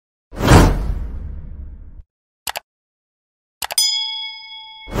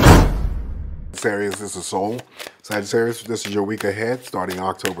Sagittarius, this is Soul. Sagittarius, this is your week ahead, starting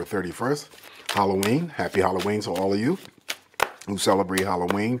October 31st. Halloween. Happy Halloween to all of you who celebrate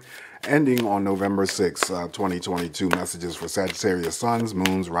Halloween. Ending on November 6th, 2022. Messages for Sagittarius suns,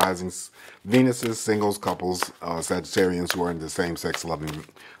 moons, risings, Venuses, singles, couples, Sagittarians who are in the same sex loving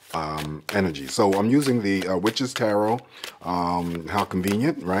energy. So I'm using the Witch's Tarot. How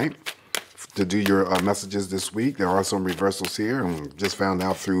convenient, right? To do your messages this week. There are some reversals here, and just found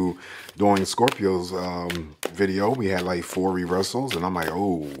out through doing Scorpio's video, we had like 4 reversals, and I'm like,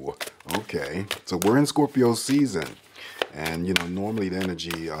 oh, okay. So we're in Scorpio season, and you know, normally the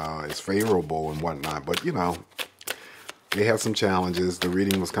energy is favorable and whatnot, but you know, they had some challenges. The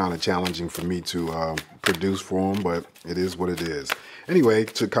reading was kind of challenging for me to produce for them, but it is what it is. Anyway,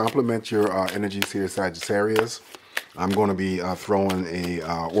 to complement your energies here, Sagittarius, I'm going to be throwing a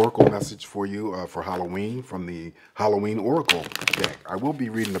oracle message for you for Halloween from the Halloween Oracle deck. I will be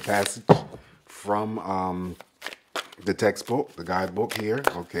reading the passage from the textbook, the guidebook here.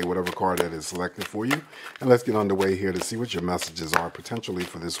 Okay, whatever card that is selected for you. And let's get underway here to see what your messages are potentially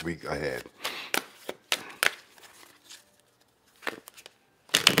for this week ahead.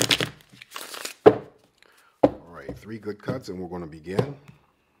 All right, 3 good cuts, and we're going to begin.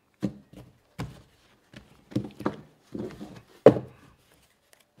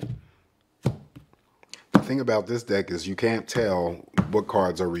 The thing about this deck is you can't tell what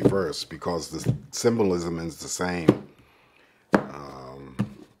cards are reversed because the symbolism is the same.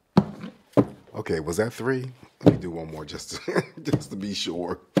 Okay, was that 3? Let me do one more just to be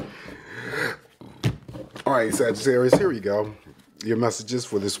sure. All right, Sagittarius, here we go. Your messages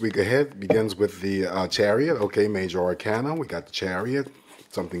for this week ahead begins with the Chariot. Okay, Major Arcana. We got the Chariot,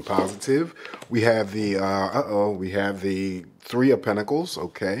 something positive. We have the we have the 3 of Pentacles.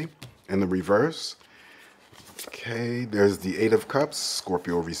 Okay, in the reverse. Okay, there's the 8 of Cups.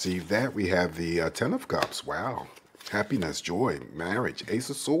 Scorpio received that. We have the 10 of Cups. Wow. Happiness, joy, marriage, Ace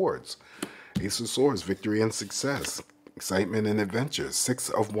of Swords. Ace of Swords, victory and success. Excitement and adventure. 6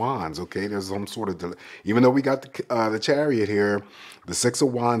 of Wands. Okay, there's some sort of delay. Even though we got the Chariot here, the 6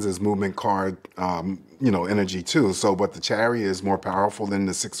 of Wands is movement card, you know, energy too. So, but the Chariot is more powerful than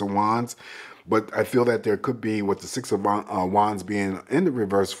the 6 of Wands. But I feel that there could be, with the 6 of Wands being in the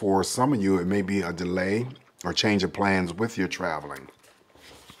reverse for some of you, it may be a delay or change of plans with your traveling.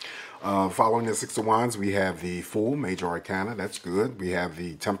 Following the 6 of Wands, we have the Fool, Major Arcana. That's good. We have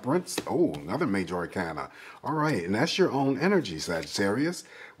the Temperance. Oh, another Major Arcana. All right, and that's your own energy, Sagittarius.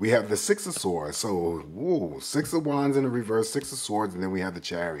 We have the 6 of Swords. So, whoa, 6 of Wands in the reverse, 6 of Swords, and then we have the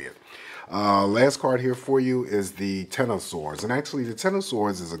Chariot. Last card here for you is the 10 of Swords. And actually, the 10 of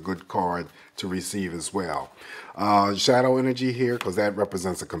Swords is a good card to receive as well. Shadow energy here, because that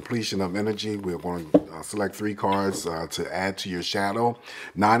represents a completion of energy. We're going to select 3 cards to add to your shadow.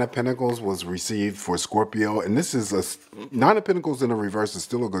 9 of Pentacles was received for Scorpio. And this is a 9 of Pentacles in the reverse is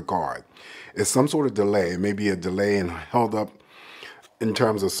still a good card. It's some sort of delay. It may be a delay and held up in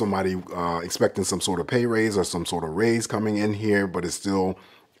terms of somebody expecting some sort of pay raise or some sort of raise coming in here, but it's still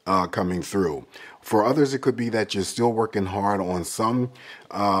coming through. For others, it could be that you're still working hard on some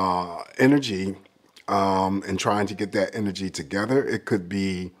energy and trying to get that energy together. It could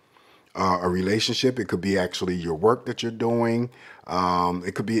be a relationship. It could be actually your work that you're doing.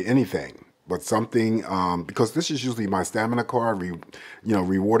 It could be anything, but something, because this is usually my stamina card, you know,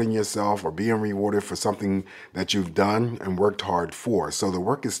 rewarding yourself or being rewarded for something that you've done and worked hard for. So the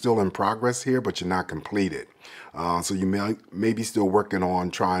work is still in progress here, but you're not completed. So you may be still working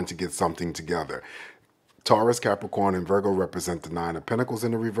on trying to get something together. Taurus, Capricorn, and Virgo represent the 9 of Pentacles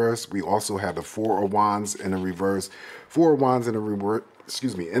in the reverse. We also have the 4 of Wands in the reverse. 4 of Wands in the reverse,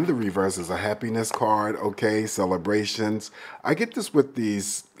 in the reverse is a happiness card. Okay, celebrations. I get this with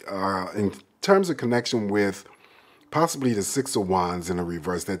these in terms of connection with possibly the 6 of Wands in the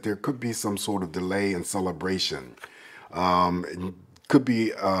reverse, that there could be some sort of delay in celebration. It could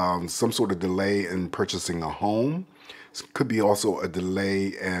be some sort of delay in purchasing a home. It could be also a delay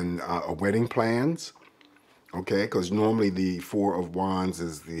in a wedding plans. Okay, because normally the 4 of Wands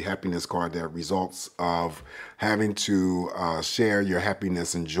is the happiness card that results of having to share your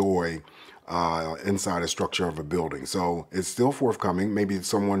happiness and joy inside a structure of a building. So it's still forthcoming. Maybe it's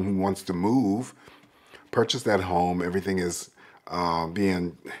someone who wants to move, purchase that home. Everything is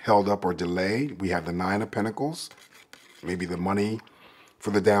being held up or delayed. We have the 9 of Pentacles. Maybe the money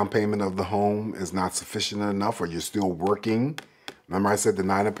for the down payment of the home is not sufficient enough, or you're still working. Remember I said the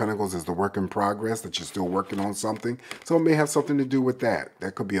 9 of Pentacles is the work in progress, that you're still working on something. So it may have something to do with that.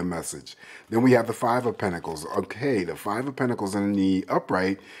 That could be a message. Then we have the 5 of Pentacles. Okay, the 5 of Pentacles in the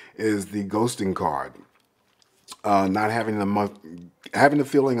upright is the ghosting card. not having enough, having the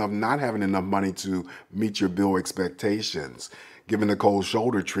feeling of not having enough money to meet your bill expectations, giving the cold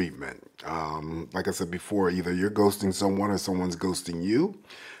shoulder treatment. Like I said before, either you're ghosting someone or someone's ghosting you,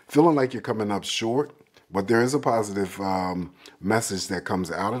 feeling like you're coming up short. But there is a positive message that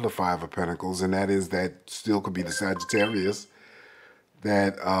comes out of the Five of Pentacles, and that is that still could be the Sagittarius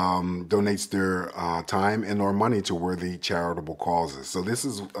that donates their time and or money to worthy charitable causes. So this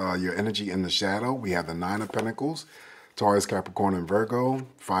is your energy in the shadow. We have the Nine of Pentacles, Taurus, Capricorn, and Virgo.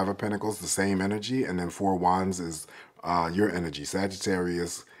 Five of Pentacles, the same energy. And then Four of Wands is your energy,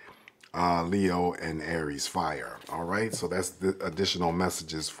 Sagittarius, Leo, and Aries, fire. All right, so that's the additional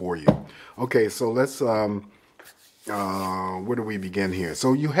messages for you. Okay, so let's where do we begin here?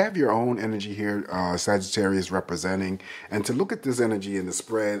 So you have your own energy here, Sagittarius representing, and to look at this energy in the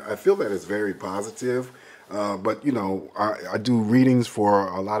spread, I feel that it's very positive. But you know, I do readings for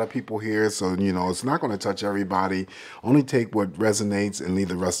a lot of people here, so you know it's not going to touch everybody. Only take what resonates and leave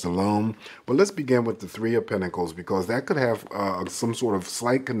the rest alone. But let's begin with the Three of Pentacles, because that could have some sort of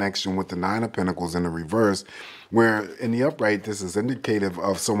slight connection with the Nine of Pentacles in the reverse, where in the upright this is indicative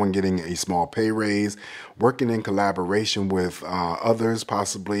of someone getting a small pay raise, working in collaboration with others.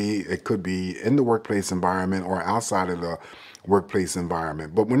 Possibly it could be in the workplace environment or outside of the workplace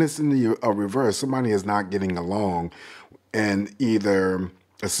environment. But when it's in the reverse, somebody is not getting along and either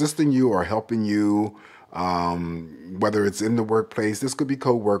assisting you or helping you, whether it's in the workplace. This could be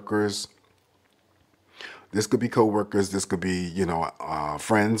co-workers. This could be co-workers. This could be, you know,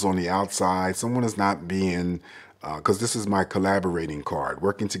 friends on the outside. Someone is not being, because this is my collaborating card,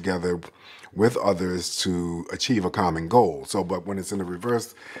 working together with others to achieve a common goal. So, but when it's in the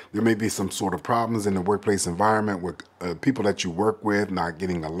reverse, there may be some sort of problems in the workplace environment with people that you work with not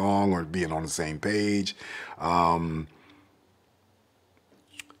getting along or being on the same page. On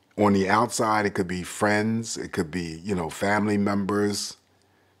the outside, it could be friends. It could be, you know, family members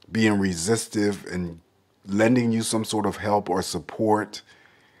being resistive and lending you some sort of help or support.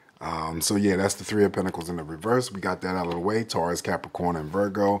 So yeah, that's the Three of Pentacles in the reverse. We got that out of the way. Taurus, Capricorn, and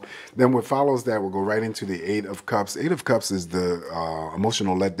Virgo. Then what follows that, we'll go right into the Eight of Cups. Eight of Cups is the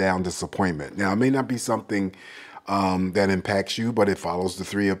emotional letdown, disappointment. Now, it may not be something that impacts you, but it follows the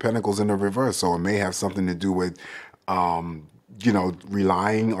Three of Pentacles in the reverse. So it may have something to do with you know,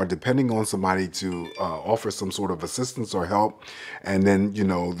 relying or depending on somebody to offer some sort of assistance or help, and then, you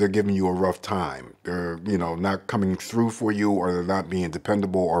know, they're giving you a rough time. They're, you know, not coming through for you, or they're not being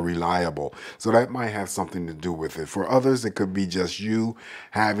dependable or reliable. So that might have something to do with it. For others, it could be just you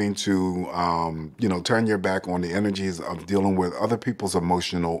having to, you know, turn your back on the energies of dealing with other people's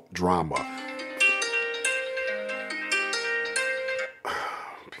emotional drama.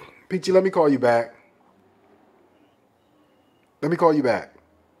 Peachy, let me call you back. Let me call you back.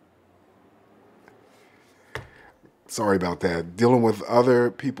 Sorry about that. Dealing with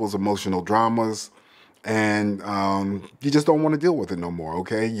other people's emotional dramas, and you just don't want to deal with it no more,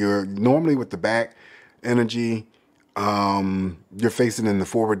 okay? You're normally with the back energy, you're facing in the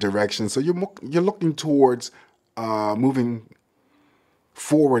forward direction, so you're looking towards moving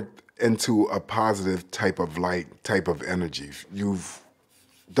forward into a positive type of light, type of energy.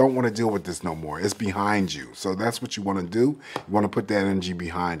 Don't want to deal with this no more. It's behind you. So that's what you want to do. You want to put that energy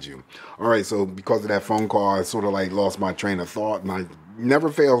behind you. All right, so because of that phone call, I sort of like lost my train of thought, and I never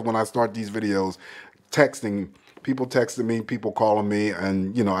fails when I start these videos, texting, people texting me, people calling me,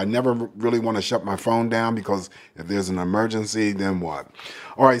 and you know, I never really want to shut my phone down, because if there's an emergency, then what?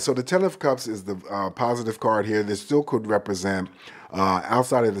 All right, so the Ten of Cups is the positive card here. This still could represent,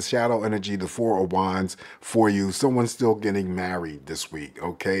 outside of the shadow energy, the Four of Wands for you. Someone's still getting married this week,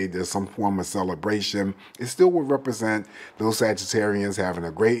 okay? There's some form of celebration. It still will represent those Sagittarians having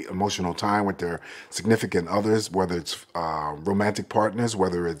a great emotional time with their significant others, whether it's romantic partners,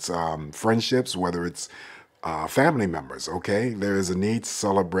 whether it's friendships, whether it's family members, okay? There is a need to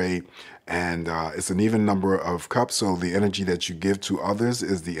celebrate, and it's an even number of cups, so the energy that you give to others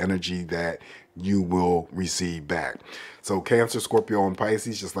is the energy that you will receive back. So Cancer, Scorpio, and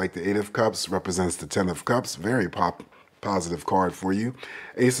Pisces, just like the Eight of Cups, represents the Ten of Cups. Very positive card for you.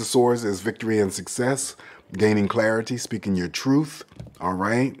 Ace of Swords is victory and success, gaining clarity, speaking your truth, all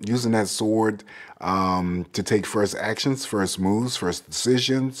right? Using that sword to take first actions, first moves, first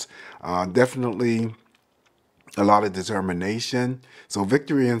decisions. Definitely a lot of determination. So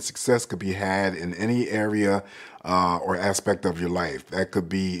victory and success could be had in any area or aspect of your life. That could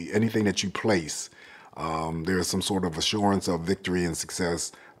be anything that you place. There is some sort of assurance of victory and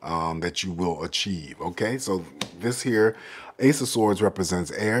success that you will achieve. Okay, so this here, Ace of Swords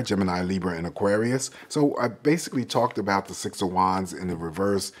represents air, Gemini, Libra, and Aquarius. So I basically talked about the Six of Wands in the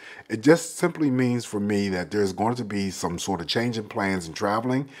reverse. It just simply means for me that there's going to be some sort of change in plans in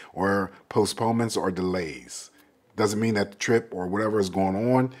traveling, or postponements or delays. Doesn't mean that the trip or whatever is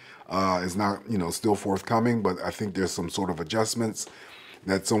going on is not, still forthcoming, but I think there's some sort of adjustments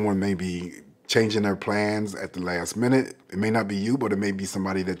that someone may be changing their plans at the last minute. It may not be you, but it may be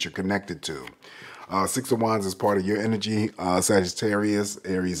somebody that you're connected to. Six of Wands is part of your energy, Sagittarius,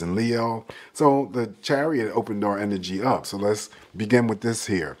 Aries, and Leo. So the Chariot opened our energy up. So let's begin with this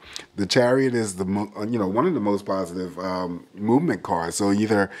here. The Chariot is the one of the most positive movement cards. So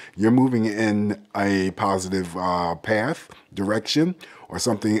either you're moving in a positive path, direction, or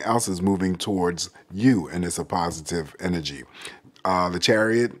something else is moving towards you, and it's a positive energy. The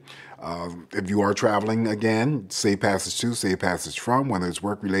Chariot, if you are traveling again, safe passage to, safe passage from, whether it's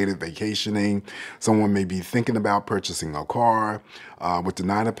work-related, vacationing, someone may be thinking about purchasing a car. With the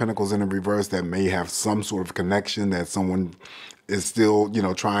Nine of Pentacles in the reverse, that may have some sort of connection that someone is still,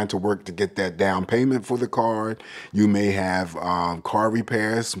 trying to work to get that down payment for the car. You may have car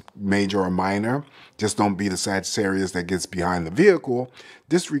repairs, major or minor. Just don't be the Sagittarius that gets behind the vehicle.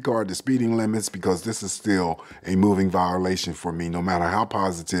 Disregard the speeding limits, because this is still a moving violation for me, no matter how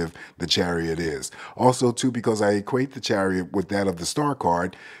positive the Chariot is. Also, too, because I equate the Chariot with that of the Star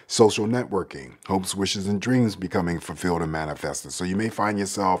card, social networking, hopes, wishes, and dreams becoming fulfilled and manifested. So you may find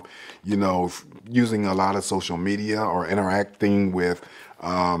yourself, using a lot of social media or interacting with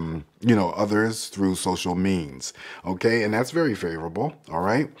others through social means. Okay, and that's very favorable. All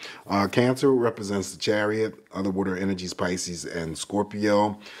right. Cancer represents the Chariot, other water energies, Pisces and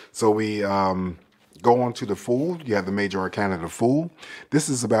Scorpio. So we go on to the Fool. You have the major arcana, the Fool. This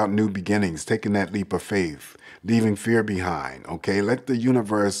is about new beginnings, taking that leap of faith, leaving fear behind. Okay, let the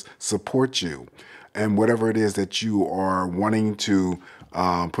universe support you, and whatever it is that you are wanting to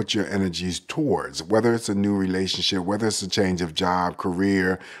put your energies towards, whether it's a new relationship, whether it's a change of job,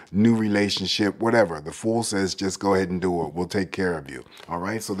 career, new relationship, whatever. The Fool says, just go ahead and do it. We'll take care of you. All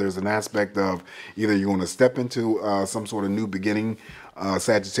right. So there's an aspect of either you're going to step into some sort of new beginning,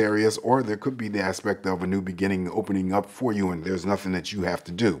 Sagittarius, or there could be the aspect of a new beginning opening up for you, and there's nothing that you have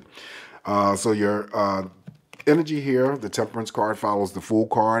to do. So your energy here, the Temperance card follows the Fool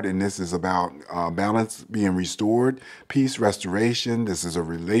card, and this is about balance being restored, peace, restoration. This is a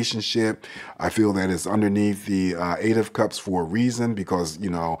relationship. I feel that it's underneath the Eight of Cups for a reason, because,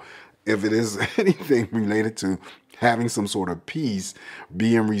 if it is anything related to having some sort of peace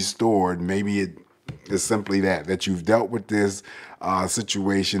being restored, maybe it is simply that you've dealt with this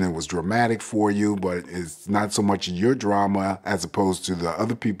situation. It was dramatic for you, but it's not so much your drama as opposed to the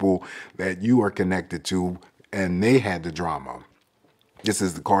other people that you are connected to, and they had the drama. This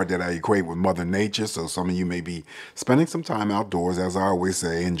is the card that I equate with Mother Nature. So some of you may be spending some time outdoors, as I always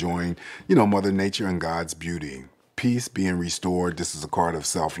say, enjoying, Mother Nature and God's beauty. Peace being restored. This is a card of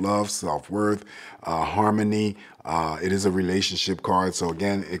self-love, self-worth, harmony. It is a relationship card. So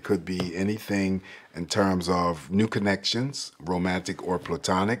again, it could be anything in terms of new connections, romantic or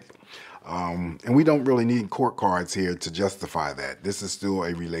platonic. And we don't really need court cards here to justify that. This is still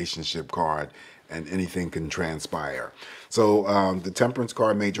a relationship card, and anything can transpire. So the Temperance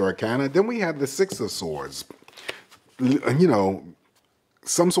card, major arcana. Then we have the Six of Swords.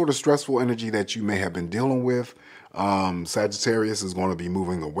 Some sort of stressful energy that you may have been dealing with. Sagittarius is going to be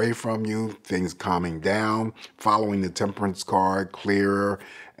moving away from you, things calming down, following the Temperance card, clearer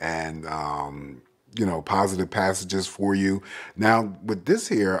and, positive passages for you. Now, with this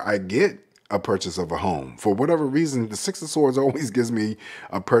here, I get a purchase of a home. For whatever reason, the Six of Swords always gives me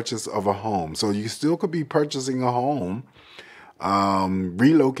a purchase of a home. So you still could be purchasing a home,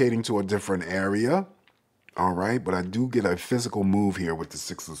 relocating to a different area. All right, but I do get a physical move here with the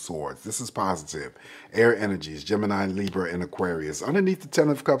Six of Swords. This is positive. Air energies, Gemini, Libra, and Aquarius. Underneath the Ten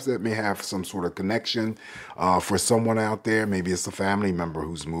of Cups, that may have some sort of connection for someone out there. Maybe it's a family member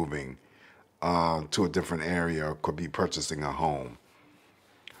who's moving to a different area, or could be purchasing a home.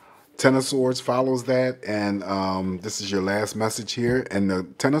 Ten of Swords follows that, and this is your last message here. And the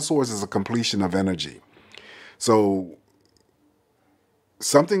Ten of Swords is a completion of energy. So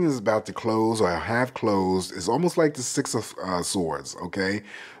something is about to close or have closed. It's almost like the Six of Swords, okay?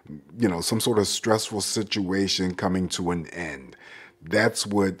 Some sort of stressful situation coming to an end. That's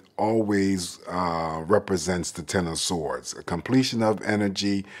what always represents the Ten of Swords. A completion of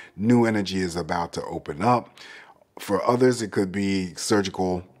energy. New energy is about to open up. For others, it could be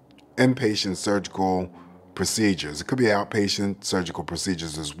inpatient surgical procedures. It could be outpatient surgical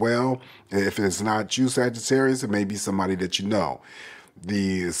procedures as well. If it's not you, Sagittarius, it may be somebody that you know.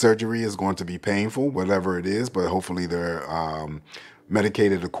 The surgery is going to be painful, whatever it is, but hopefully they're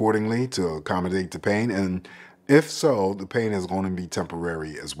medicated accordingly to accommodate the pain. And if so, the pain is going to be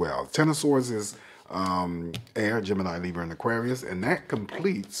temporary as well. Ten of Swords is air, Gemini, Libra, and Aquarius, and that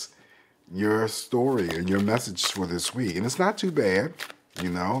completes your story and your message for this week. And it's not too bad, you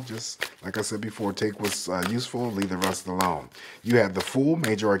know, just like I said before, take what's useful, leave the rest alone. You have the Fool,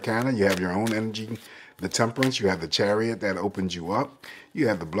 Major Arcana, you have your own energy, the Temperance, you have the Chariot that opens you up, you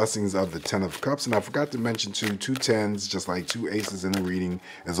have the blessings of the Ten of Cups, and I forgot to mention too, two tens, just like two aces in a reading,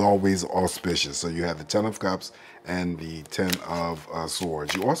 is always auspicious. So you have the Ten of Cups and the Ten of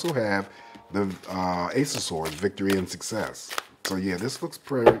Swords. You also have the Ace of Swords, victory and success. So yeah, this looks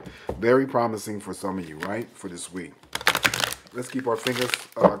very promising for some of you, right, for this week. Let's keep our fingers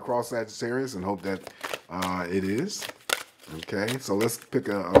crossed, Sagittarius, and hope that it is. Okay, so let's pick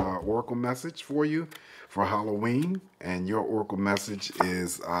a oracle message for you for Halloween, and your oracle message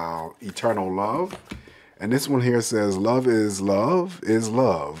is eternal love. And this one here says, love is love,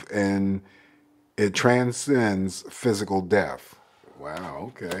 and it transcends physical death.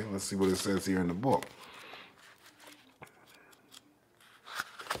 Wow, okay, let's see what it says here in the book.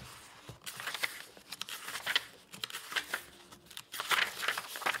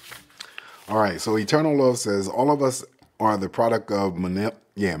 All right, so eternal love says, all of us are the product of millennia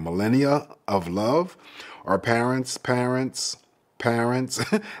of love. Our parents,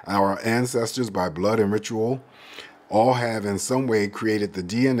 our ancestors by blood and ritual, all have in some way created the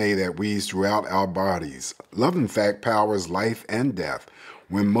DNA that weaves throughout our bodies. Love, in fact, powers life and death.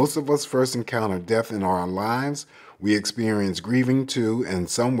 When most of us first encounter death in our lives, we experience grieving too. In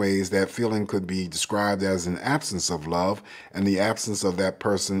some ways, that feeling could be described as an absence of love and the absence of that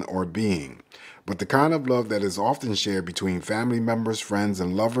person or being. But the kind of love that is often shared between family members, friends,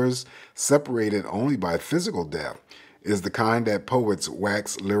 and lovers, separated only by physical death, is the kind that poets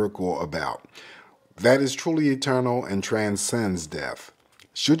wax lyrical about. That is truly eternal and transcends death.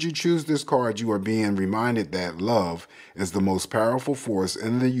 Should you choose this card, you are being reminded that love is the most powerful force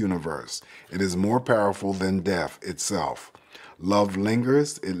in the universe. It is more powerful than death itself. Love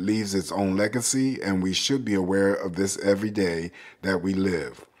lingers, it leaves its own legacy, and we should be aware of this every day that we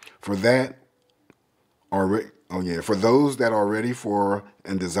live. For those that are ready for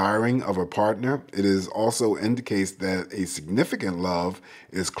and desiring of a partner, it is also indicates that a significant love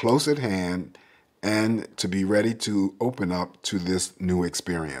is close at hand and to be ready to open up to this new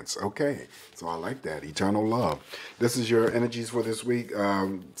experience. Okay, so I like that. Eternal love. This is your energies for this week,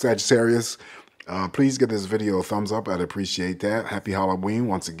 Sagittarius. Please give this video a thumbs up. I'd appreciate that. Happy Halloween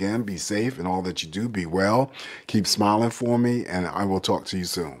once again. Be safe in all that you do. Be well. Keep smiling for me, and I will talk to you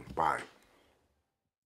soon. Bye.